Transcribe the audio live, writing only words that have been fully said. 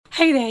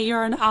Hey there,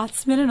 you're on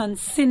Arts Minute on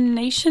Sin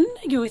Nation.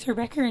 You're with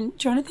Rebecca and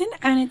Jonathan,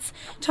 and it's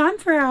time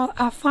for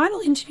our final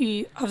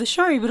interview of the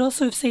show, but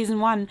also of Season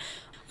 1.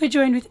 We're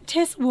joined with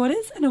Tess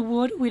Waters, an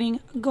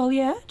award-winning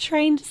Goliath,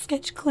 trained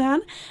sketch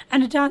clown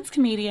and a dance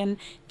comedian.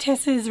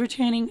 Tess is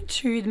returning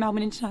to the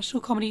Melbourne International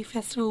Comedy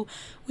Festival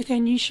with her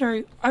new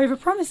show, Over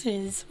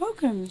Promises.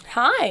 Welcome.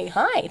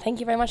 Hi. Thank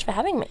you very much for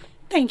having me.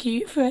 Thank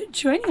you for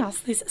joining us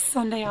this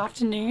Sunday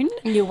afternoon.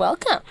 You're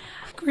welcome.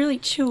 Really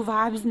chill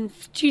vibes in the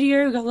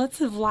studio. We've got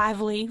lots of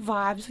lively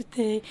vibes with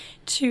the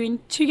two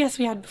guests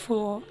we had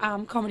before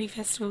Comedy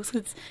Festival. So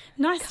it's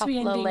nice to be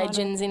ending. Couple of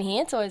legends in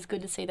here. It's always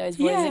good to see those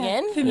boys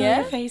again.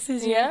 Familiar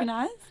faces you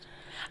recognised.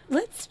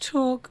 Let's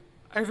talk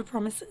Over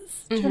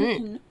Promises.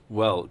 Mm-hmm.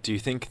 Well, do you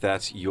think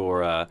that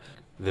your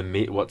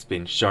what's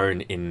been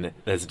shown in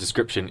as a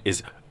description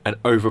is an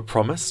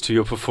overpromise to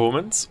your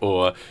performance,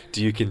 or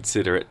do you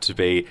consider it to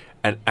be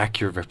an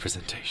accurate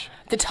representation?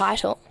 The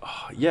title?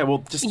 Oh, yeah,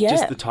 well, just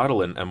the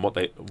title and what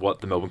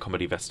the Melbourne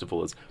Comedy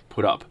Festival has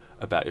put up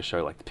about your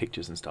show, like the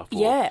pictures and stuff.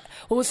 Yeah.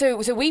 Well, so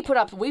we put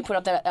up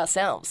that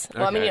ourselves.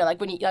 Well, Okay. I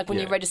mean, when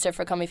you register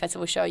for a comedy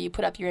festival show, you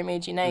put up your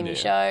image, your name, your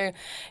show.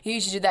 You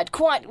usually do that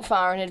quite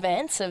far in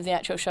advance of the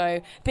actual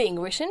show being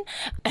written,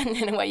 and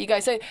then away you go.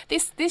 So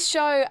this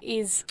show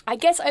is, I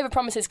guess, Over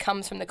Promises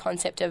comes from the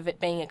concept of it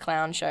being a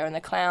clown show, and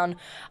the clown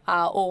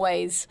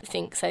always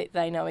thinks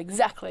they know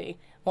exactly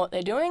what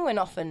they're doing when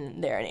often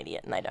they're an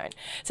idiot and they don't.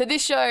 So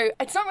this show,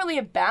 it's not really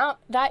about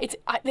that.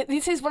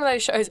 This is one of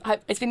those shows,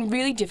 it's been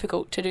really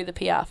difficult to do the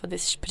PR for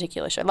this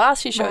particular show.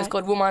 Last year's show was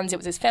called Woman's. It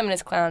was this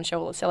feminist clown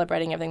show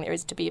celebrating everything there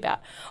is to be about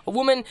a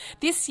woman.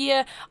 This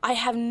year,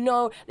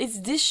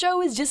 this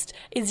show is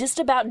just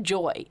about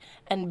joy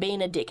and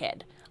being a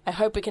dickhead. I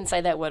hope we can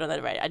say that word on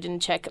the radio. I didn't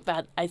check,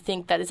 but I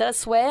think that... Is that a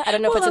swear? I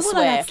don't know if it's a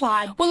swear.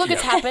 Well, look,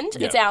 it's happened.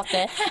 It's out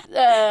there.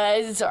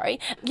 Sorry.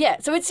 Yeah,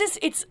 so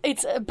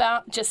it's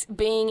about just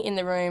being in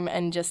the room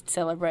and just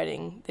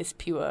celebrating this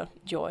pure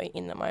joy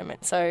in the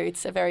moment. So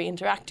it's a very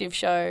interactive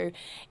show.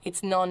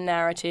 It's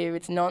non-narrative.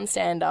 It's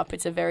non-stand-up.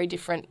 It's a very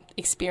different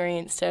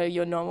experience to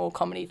your normal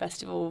comedy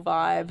festival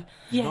vibe.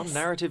 Yes.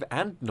 Non-narrative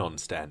and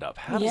non-stand-up.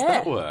 How does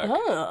that work?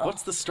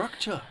 What's the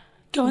structure?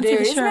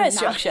 There is no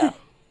structure.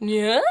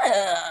 Yeah.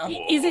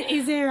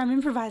 Is there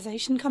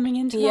improvisation coming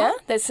into that? Yeah,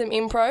 there's some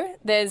impro.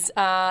 There's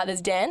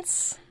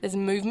dance. There's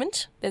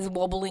movement. There's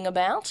wobbling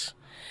about.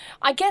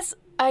 I guess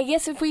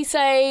if we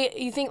say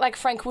you think like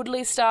Frank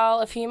Woodley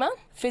style of humour,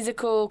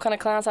 physical kind of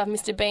clown stuff,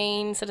 Mr.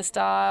 Bean sort of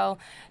style,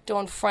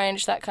 Dawn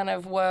French, that kind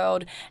of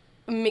world,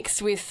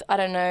 mixed with, I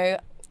don't know,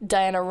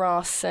 Diana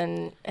Ross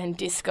and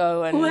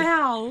disco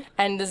and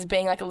and just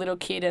being like a little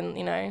kid and,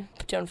 you know,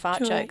 doing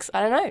fart jokes.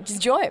 I don't know,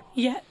 just joy.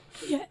 Yeah.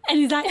 Yeah, and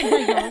is that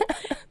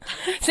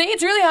See,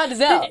 it's really hard to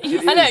tell.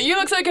 I know, you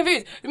look so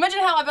confused. Imagine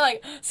how I'd be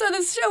like, so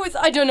this show is...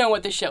 I don't know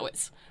what this show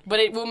is, but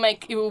it will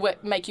make you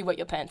wet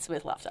your pants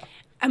with laughter.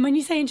 And when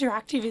you say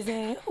interactive, is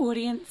there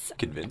audience...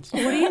 Convinced.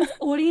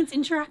 Audience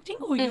interacting,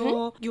 or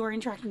you're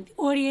interacting with the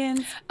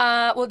audience?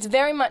 Well, it's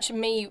very much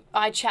me.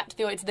 I chat to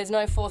the audience. There's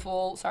no fourth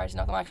wall. Sorry to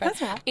knock the microphone.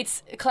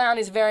 That's right. Clown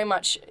is very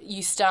much,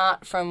 you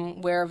start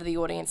from wherever the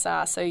audience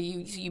are, so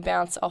you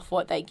bounce off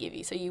what they give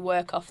you. So you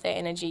work off their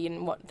energy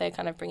and what they're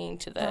kind of bringing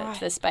to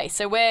the space.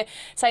 So where,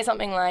 say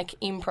something like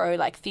impro,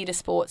 like theatre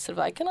sports, sort of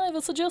like, can I have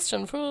a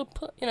suggestion for,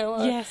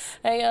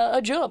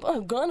 a job?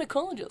 Oh,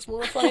 gynecologist,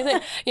 what a funny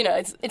thing. You know,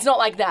 it's not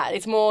like that.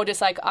 It's more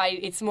just like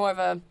it's more of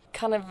a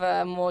kind of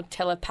a more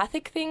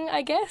telepathic thing,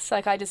 I guess.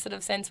 Like I just sort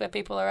of sense where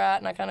people are at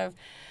and I kind of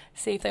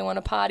see if they want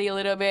to party a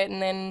little bit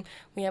and then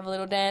we have a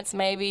little dance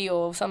maybe,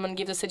 or someone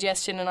gives a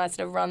suggestion and I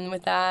sort of run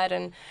with that.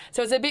 And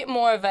so it's a bit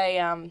more of a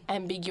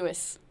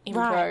ambiguous impro.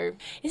 Right.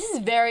 This is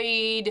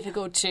very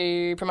difficult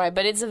to promote,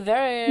 but it's a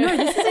very... No,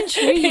 this is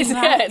intriguing.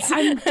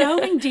 I'm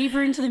delving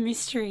deeper into the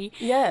mystery.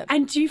 Yeah.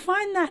 And do you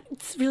find that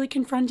it's really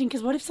confronting?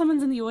 Because what if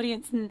someone's in the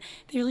audience and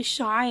they're really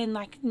shy and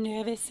like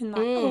nervous and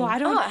like,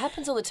 it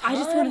happens all the time. I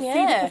just want to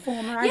see the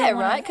performer.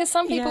 Right, because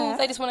some people,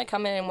 they just want to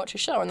come in and watch a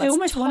show. And they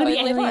almost want to be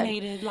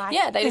alienated.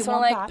 Like, they just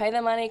want to like pay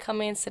their money,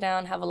 come in, sit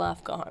down, have a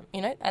laugh, go home,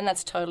 you know? And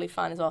that's totally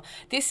fine as well.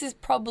 This is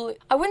probably...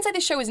 I wouldn't say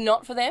this show is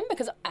not for them,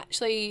 because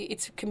actually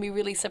it can be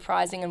really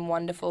surprising and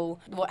wonderful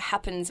what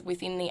happens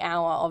within the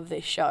hour of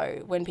this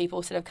show when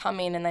people sort of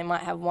come in and they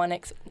might have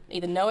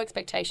either no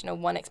expectation or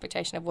one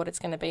expectation of what it's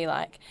going to be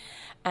like,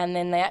 and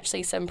then they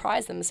actually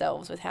surprise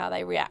themselves with how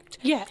they react.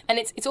 Yeah. And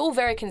it's all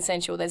very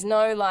consensual. There's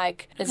no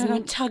like... No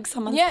one tug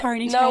someone's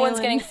ponytail. No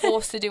one's getting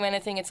forced to do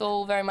anything. It's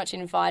all very much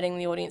inviting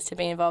the audience to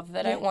be involved. If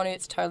they don't want to,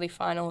 it's totally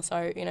fine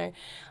also, you know.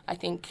 I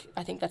think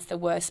that's the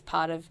worst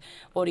part of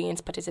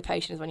audience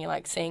participation, is when you're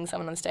like seeing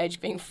someone on stage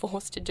being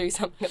forced to do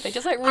something that they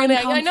just like really...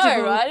 I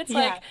know, right? It's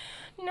like...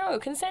 No,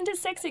 consent is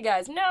sexy,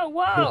 guys. No,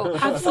 whoa.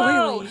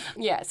 Absolutely. Whoa.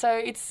 Yeah, so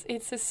it's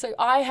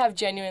I have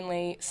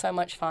genuinely so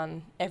much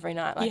fun every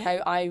night. Like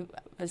I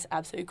just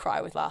absolutely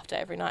cry with laughter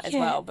every night as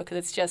well, because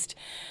it's just...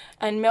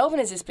 And Melbourne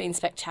has just been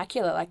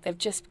spectacular. Like, they've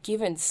just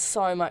given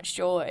so much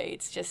joy.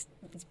 It's just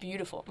It's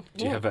beautiful.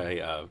 Do you have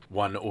a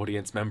one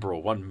audience member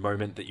or one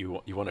moment that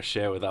you want to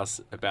share with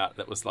us about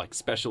that was like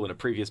special in a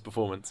previous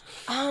performance?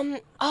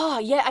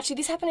 Actually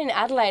this happened in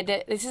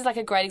Adelaide. This is like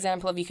a great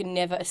example of you can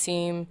never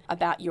assume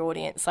about your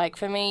audience. Like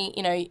for me,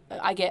 you know,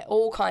 I get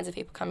all kinds of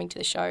people coming to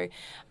the show,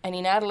 and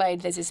in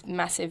Adelaide there's this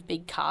massive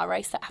big car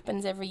race that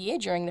happens every year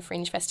during the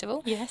Fringe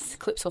Festival. Yes.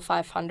 Calypso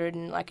 500,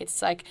 and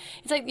it's like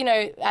you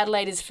know,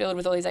 Adelaide is filled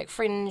with all these like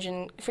fringe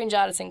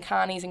artists and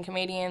carnies and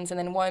comedians, and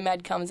then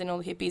WOMAD comes in, all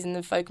the hippies and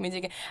the folk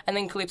music, and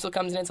then Calypso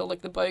comes in, and it's all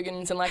like the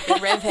bogans and like the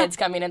rev heads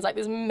come in, and it's like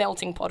this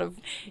melting pot of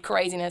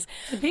craziness.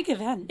 It's a big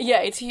event.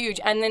 Yeah, it's huge.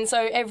 And then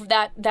so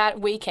that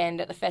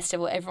weekend at the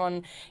festival,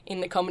 everyone in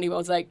the comedy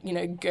world's like, you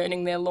know,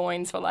 gurning their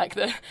loins for like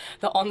the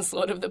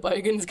onslaught of the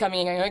bogans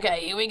coming in and going,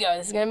 okay, here we go,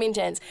 this is going to be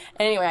intense.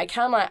 And anyway, I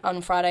come out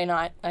on Friday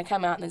night, and I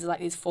come out and there's like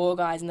these 4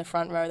 guys in the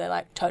front row, they're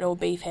like total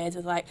beef heads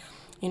with like,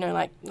 you know,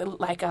 like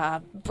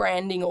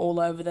branding all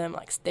over them,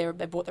 like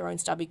they bought their own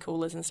stubby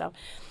coolers and stuff.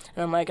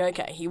 And I'm like,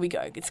 okay, here we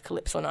go, it's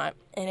Calypso night.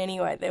 And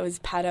anyway, there was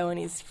Paddo and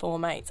his 4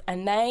 mates,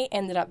 and they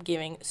ended up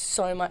giving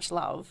so much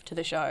love to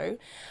the show.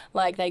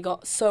 Like, they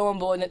got so on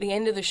board, and at the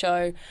end of the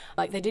show,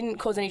 like, they didn't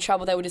cause any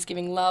trouble, they were just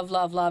giving love,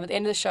 love, love. At the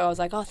end of the show, I was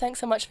like, oh, thanks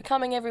so much for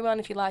coming, everyone.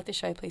 If you like the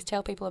show, please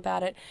tell people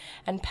about it.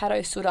 And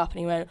Paddo stood up and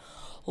he went,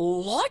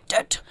 liked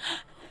it?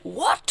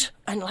 What?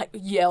 And, like,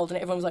 yelled, and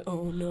everyone was like,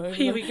 oh, no.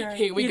 Here we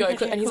go.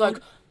 And he's like,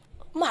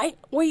 mate,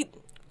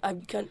 I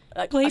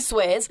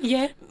swears.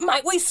 Yeah.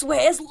 Mate, we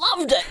swears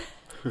loved it.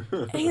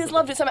 He just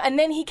loved it so much. And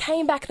then he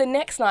came back the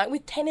next night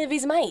with 10 of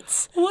his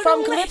mates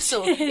from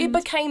Calypso. It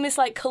became this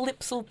like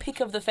Calypso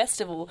pick of the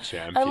festival.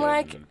 Champion. And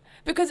like,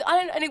 because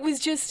and it was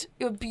just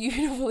a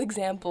beautiful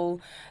example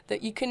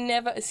that you can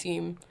never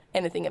assume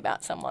anything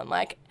about someone.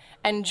 Like,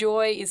 and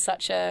joy is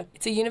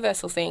it's a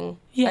universal thing.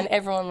 Yeah. And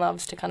everyone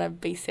loves to kind of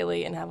be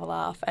silly and have a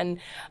laugh. And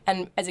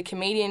as a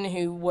comedian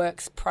who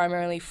works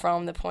primarily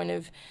from the point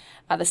of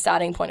the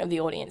starting point of the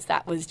audience,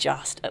 it was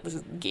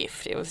a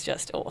gift. It was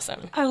just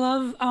awesome. I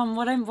love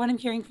what I'm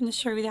hearing from the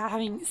show without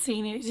having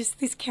seen it. Just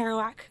this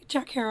Jack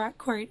Kerouac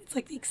quote. It's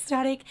like the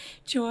ecstatic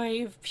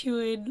joy of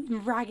pure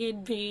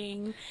ragged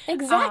being.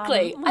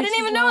 Exactly. I didn't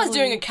even know I was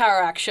doing a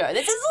Kerouac show.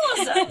 This is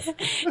awesome.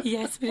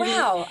 Yes. But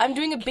wow. I'm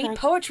doing a beat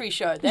poetry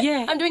show.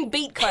 Yeah. I'm doing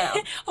Beat Clown.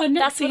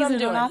 That's what I'm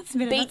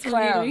doing. Beat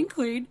Clown.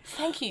 Include.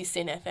 Thank you,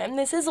 Sin FM.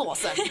 This is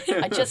awesome.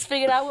 I just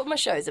figured out what my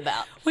show's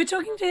about. We're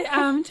talking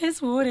to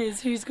Tess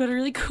Waters, who's got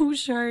a really cool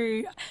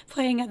show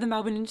playing at the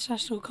Melbourne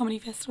International Comedy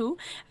Festival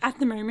at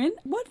the moment.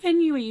 What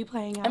venue are you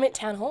playing at? I'm at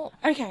Town Hall.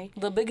 Okay.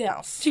 The big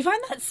house. Do you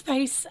find that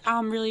space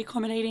really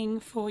accommodating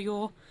for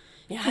your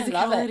physicality?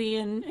 I love it.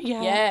 And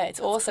it's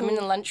awesome. Cool. I'm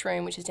in the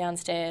lunchroom, which is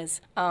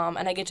downstairs,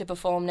 and I get to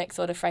perform next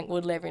door to Frank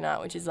Woodley every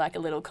night, which is like a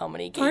little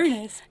comedy gig.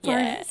 Bonus.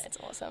 Yeah, it's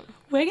awesome.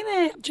 We're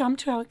going to jump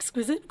to our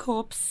Exquisite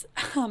Corpse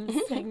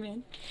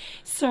segment.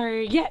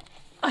 So,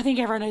 I think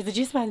everyone knows the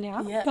gist by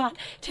now. Yeah. But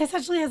Tess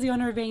actually has the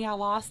honour of being our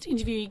last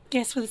interview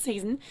guest for the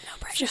season. No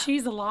pressure. So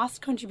she's the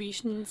last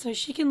contribution. So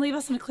she can leave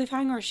us on a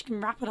cliffhanger or she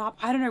can wrap it up.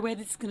 I don't know where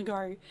this is going to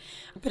go.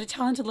 But a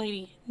talented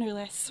lady, no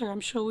less. So I'm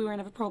sure we won't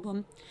have a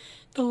problem.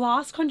 The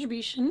last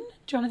contribution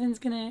Jonathan's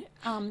going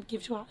to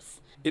give to us.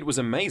 It was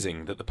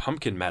amazing that the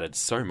pumpkin mattered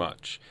so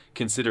much,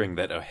 considering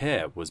that her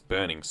hair was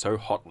burning so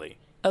hotly.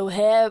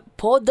 O'Hare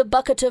poured the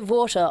bucket of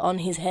water on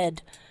his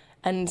head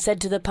and said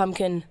to the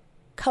pumpkin,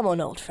 "Come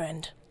on, old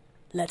friend.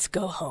 Let's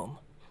go home."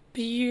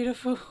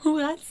 Beautiful.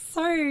 That's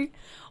so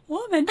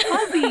warm and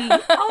fuzzy.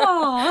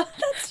 Oh,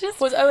 that's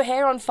just... Was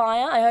O'Hare on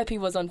fire? I hope he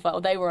was on fire.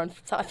 Or they were on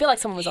fire. I feel like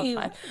someone was on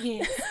fire.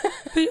 Yes.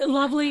 But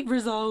lovely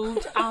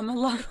resolved.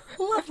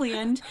 Lovely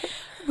end.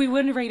 We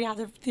wouldn't read out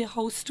the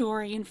whole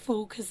story in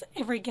full because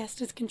every guest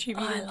has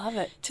contributed I love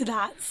it. to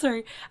that.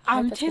 So,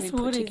 Tess Waters,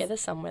 put together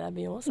somewhere. That'd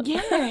be awesome.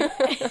 Yeah.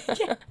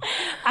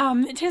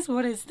 Tess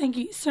Waters, thank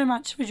you so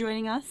much for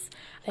joining us.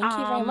 Thank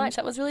you very much.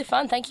 That was really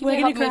fun. Thank you for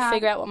helping me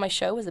figure out what my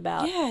show was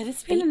about. Yeah,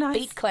 it's been a nice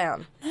Beat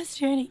Clown. Nice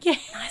journey. Yeah.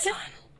 Nice one.